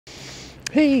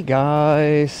Hey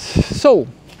guys! So,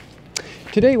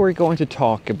 today we're going to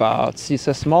talk about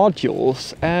CSS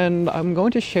modules, and I'm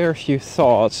going to share a few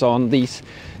thoughts on these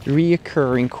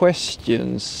reoccurring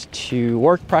questions to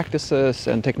work practices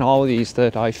and technologies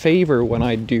that I favor when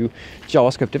I do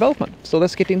JavaScript development. So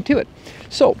let's get into it.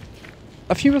 So,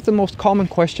 a few of the most common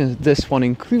questions, this one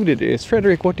included, is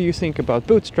Frederick, what do you think about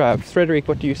Bootstrap? Frederick,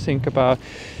 what do you think about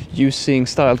using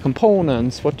styled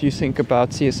components? What do you think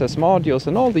about CSS modules?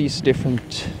 And all these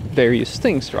different various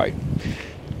things, right?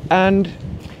 And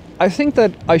I think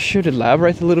that I should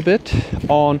elaborate a little bit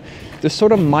on the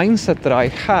sort of mindset that I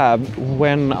have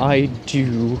when I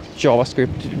do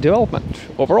JavaScript development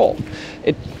overall.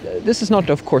 This is not,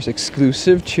 of course,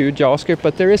 exclusive to JavaScript,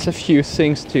 but there is a few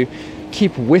things to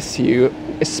keep with you,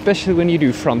 especially when you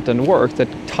do front-end work, that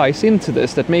ties into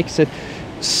this, that makes it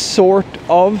sort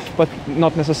of, but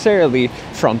not necessarily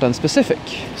front-end specific.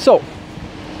 So,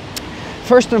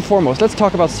 first and foremost, let's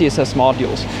talk about CSS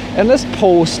modules, and let's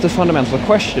pose the fundamental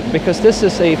question, because this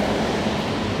is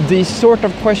the sort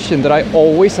of question that I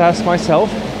always ask myself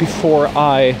before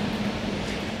I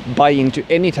buy into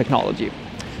any technology.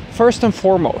 First and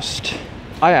foremost,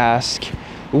 I ask,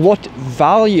 what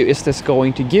value is this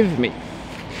going to give me?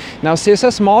 Now,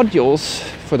 CSS modules,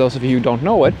 for those of you who don't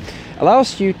know it,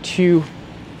 allows you to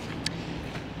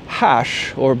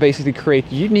hash, or basically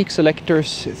create unique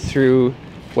selectors through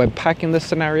Webpack in this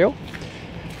scenario.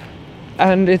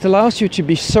 And it allows you to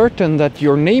be certain that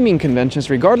your naming conventions,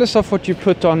 regardless of what you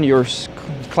put on your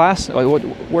class,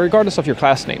 regardless of your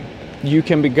class name, you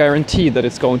can be guaranteed that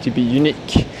it's going to be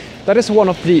unique. That is one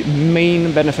of the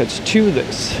main benefits to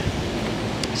this.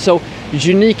 So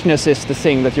uniqueness is the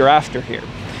thing that you're after here.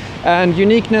 And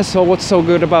uniqueness, so what's so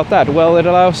good about that? Well, it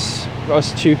allows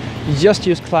us to just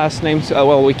use class names.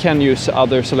 Well, we can use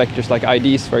other selectors like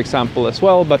IDs, for example, as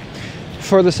well, but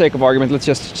for the sake of argument, let's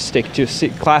just stick to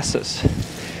classes.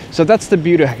 So that's the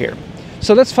beauty here.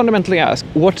 So let's fundamentally ask,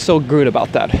 what's so good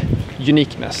about that?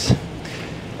 Uniqueness.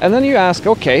 And then you ask,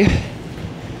 okay,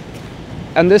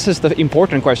 and this is the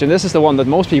important question, this is the one that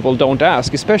most people don't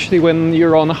ask, especially when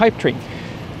you're on a hype train.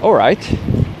 All right,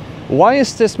 why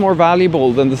is this more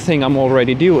valuable than the thing I'm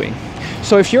already doing?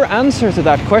 So if your answer to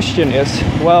that question is,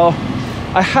 well,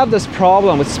 I have this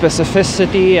problem with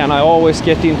specificity and I always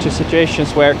get into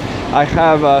situations where I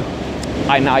have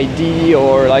an ID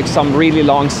or like some really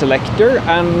long selector,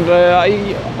 and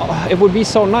it would be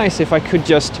so nice if I could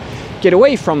just get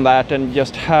away from that and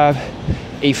just have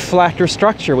a flatter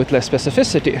structure with less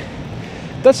specificity.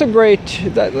 That's a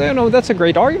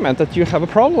great argument that you have a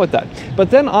problem with that.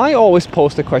 But then I always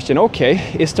pose the question,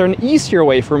 okay, is there an easier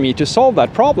way for me to solve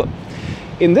that problem?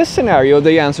 In this scenario,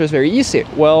 the answer is very easy.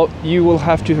 Well, you will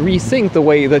have to rethink the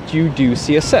way that you do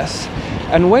CSS.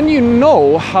 And when you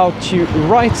know how to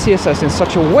write CSS in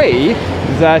such a way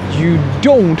that you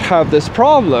don't have this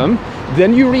problem,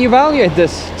 then you reevaluate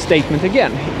this statement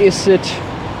again.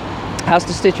 Has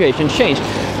the situation changed?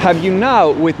 Have you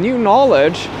now, with new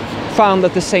knowledge, found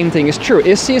that the same thing is true?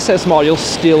 Is CSS modules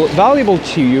still valuable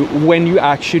to you when you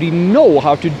actually know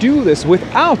how to do this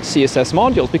without CSS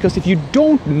modules? Because if you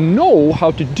don't know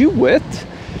how to do it,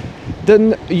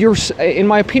 then in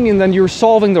my opinion, then you're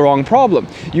solving the wrong problem.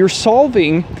 You're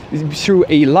solving through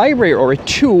a library or a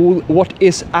tool what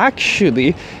is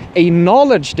actually a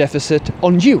knowledge deficit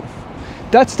on you.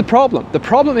 That's the problem. The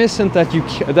problem isn't that you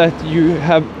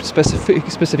have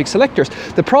specific selectors.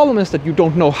 The problem is that you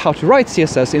don't know how to write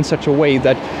CSS in such a way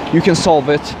that you can solve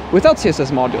it without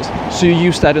CSS modules. So you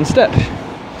use that instead.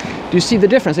 Do you see the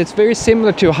difference? It's very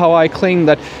similar to how I claim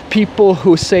that people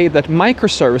who say that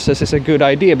microservices is a good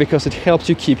idea because it helps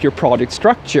you keep your project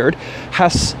structured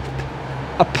has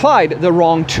applied the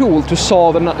wrong tool to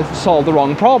solve the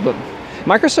wrong problem.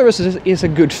 Microservices is a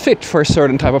good fit for a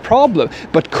certain type of problem,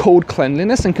 but code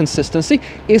cleanliness and consistency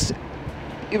is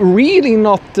really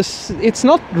not it's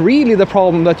not really the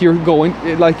problem that you're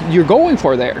going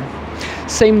for there.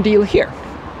 Same deal here.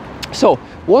 So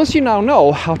once you now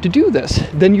know how to do this,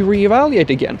 then you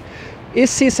reevaluate again. Is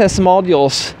CSS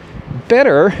modules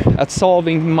better at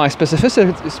solving my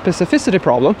specificity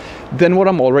problem than what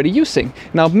I'm already using?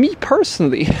 Now, me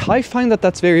personally, I find that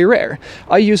that's very rare.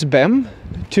 I use BEM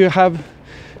to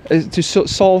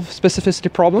solve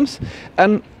specificity problems,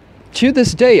 and to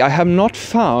this day I have not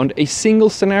found a single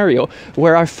scenario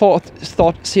where I thought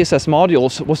CSS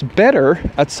modules was better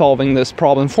at solving this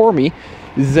problem for me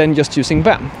than just using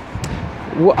BEM.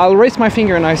 I'll raise my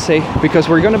finger and I say, because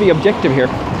we're going to be objective here,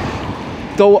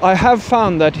 though I have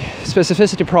found that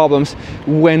specificity problems,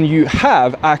 when you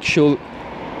have actual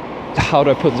how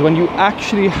do I put this? When you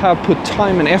actually have put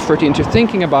time and effort into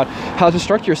thinking about how to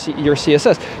structure your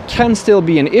CSS, can still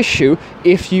be an issue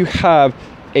if you have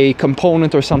a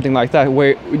component or something like that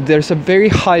where there's a very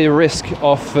high risk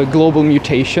of global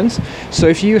mutations. So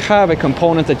if you have a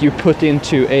component that you put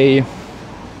into a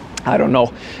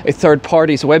third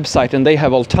party's website and they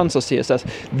have all tons of CSS,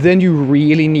 then you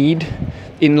really need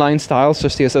inline styles or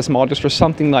CSS modules or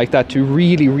something like that to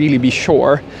really be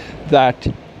sure that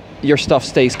your stuff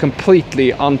stays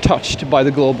completely untouched by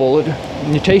the global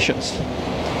mutations.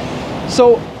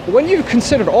 So when you've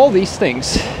considered all these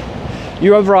things,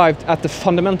 you have arrived at the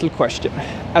fundamental question.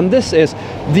 And this is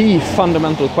the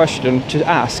fundamental question to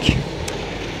ask.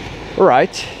 All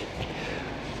right,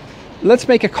 let's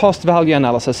make a cost value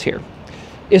analysis here.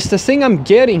 Is the thing I'm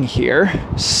getting here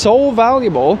so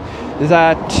valuable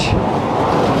that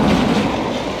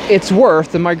it's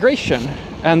worth the migration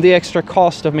and the extra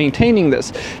cost of maintaining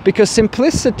this? Because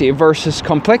simplicity versus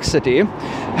complexity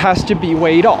has to be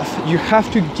weighed off. You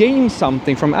have to gain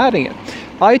something from adding it.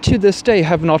 I, to this day,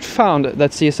 have not found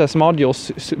that CSS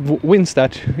modules wins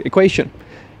that equation,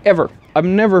 ever.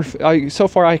 So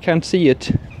far I can't see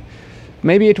it.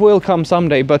 Maybe it will come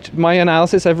someday, but my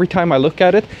analysis every time I look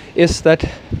at it is that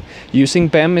using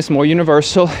BEM is more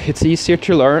universal, it's easier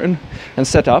to learn and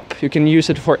set up. You can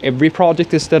use it for every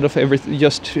project instead of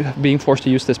just being forced to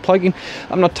use this plugin.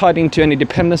 I'm not tied into any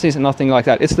dependencies and nothing like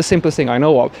that. It's the simplest thing I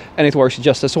know of, and it works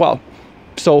just as well.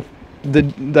 So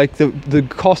the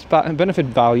cost benefit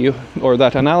value or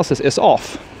that analysis is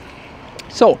off.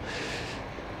 So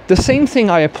the same thing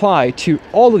I apply to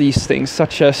all of these things,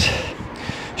 such as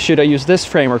should I use this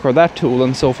framework or that tool,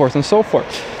 and so forth and so forth.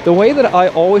 The way that I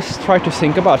always try to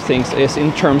think about things is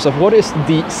in terms of what is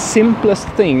the simplest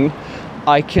thing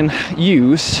I can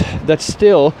use that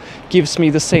still gives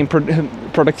me the same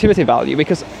productivity value,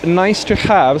 because nice to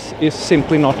haves is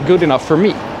simply not good enough for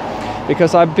me.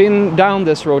 Because I've been down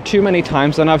this road too many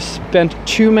times and I've spent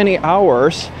too many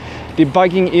hours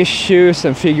debugging issues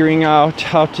and figuring out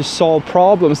how to solve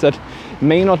problems that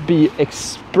may not be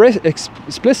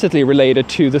explicitly related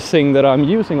to the thing that I'm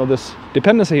using or this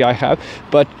dependency I have,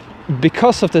 but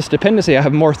because of this dependency I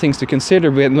have more things to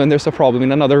consider when there's a problem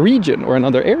in another region or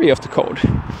another area of the code.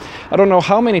 I don't know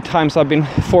how many times I've been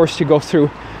forced to go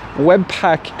through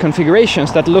Webpack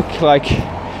configurations that look like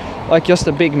just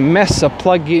a big mess of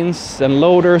plugins and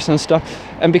loaders and stuff,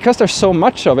 and because there's so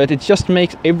much of it, it just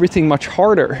makes everything much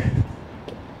harder,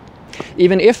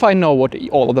 even if I know what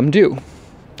all of them do.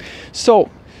 So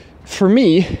for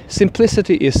me,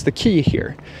 simplicity is the key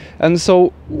here. And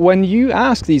so when you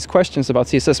ask these questions about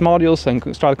CSS modules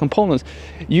and style components,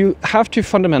 you have to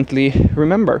fundamentally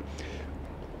remember,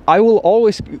 I will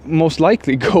always most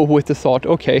likely go with the thought,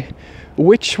 okay,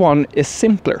 which one is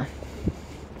simpler?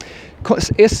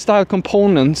 Is style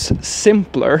components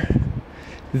simpler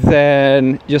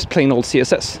than just plain old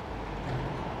CSS?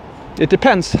 It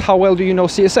depends. How well do you know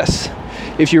CSS?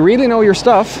 If you really know your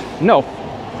stuff, no,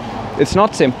 it's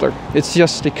not simpler. It's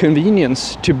just a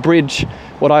convenience to bridge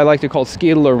what I like to call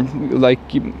skill, or like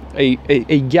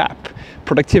a gap,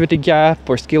 productivity gap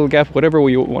or skill gap, whatever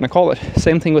you want to call it.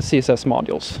 Same thing with CSS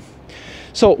modules.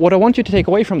 So what I want you to take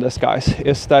away from this, guys,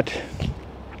 is that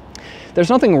there's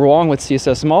nothing wrong with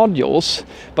CSS modules,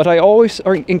 but I always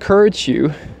encourage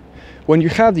you, when you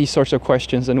have these sorts of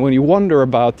questions and when you wonder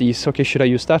about these, okay, should I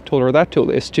use that tool or that tool,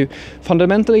 is to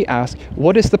fundamentally ask,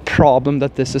 what is the problem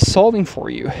that this is solving for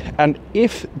you? And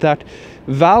if that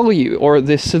value or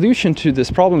the solution to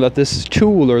this problem that this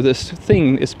tool or this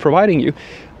thing is providing you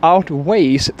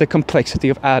outweighs the complexity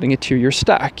of adding it to your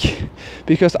stack.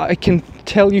 Because I can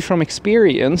tell you from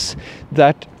experience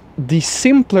that the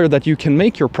simpler that you can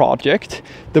make your project,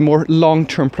 the more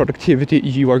long-term productivity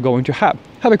you are going to have.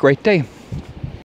 Have a great day.